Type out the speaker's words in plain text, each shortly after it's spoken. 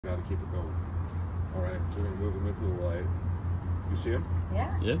Got to keep it going. All right, we're going to move him into the light. You see him?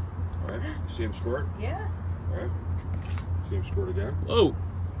 Yeah. Yeah. All right. You see him squirt? Yeah. All right. See him squirt again? Whoa.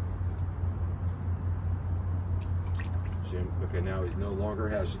 See him? Okay, now he no longer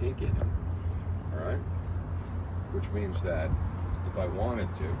has ink in him. All right. Which means that if I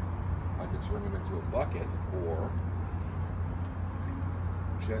wanted to, I could swing him into a bucket or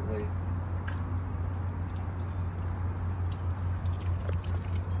gently.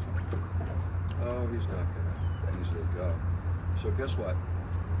 Oh, he's not gonna easily go. So guess what?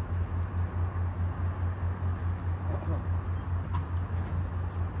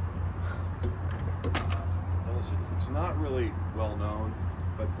 Now listen, it's not really well known,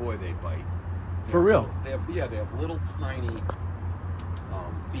 but boy, they bite. For real? They have little tiny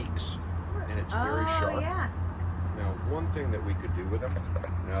beaks, and it's very sharp. Yeah. Now, one thing that we could do with them,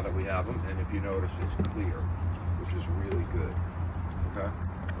 now that we have them, and if you notice, it's clear, which is really good. Okay.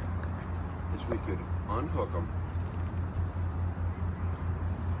 Is we could unhook them,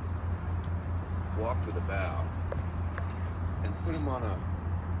 walk to the bow, and put them on a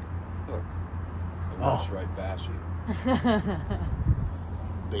hook. And that's right, bass eater.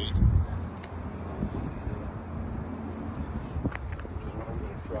 Bait. Which is what I'm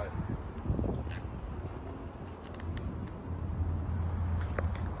going to try.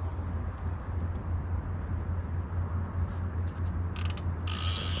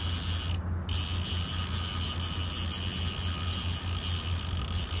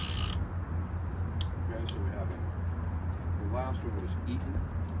 So we have it. The last one was eaten,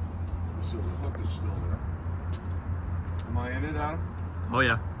 so the hook is still there. Am I in it, Adam? Oh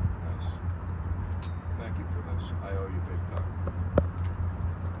yeah. Nice. Thank you for this. I owe you big time.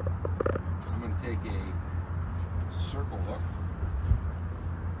 I'm going to take a circle hook.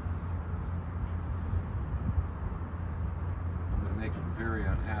 I'm going to make him very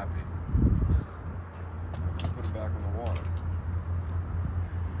unhappy. I'm going to put him back in the water.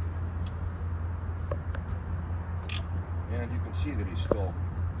 And you can see that he's still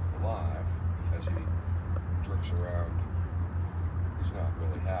alive as he jerks around. He's not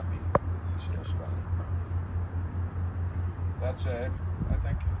really happy. He's still swimming. That said, I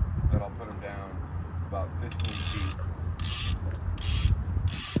think that I'll put him down about 15 feet.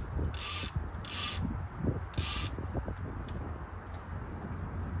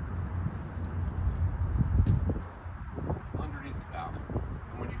 Underneath the bow.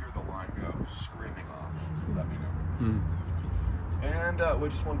 And when you hear the line go screaming off, let me know. And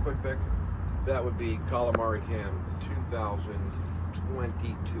just one quick thing. That would be Calamari Cam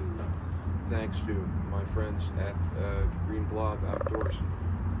 2022. Thanks to my friends at Green Blob Outdoors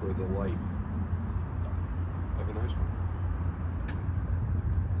for the light. Have a nice one.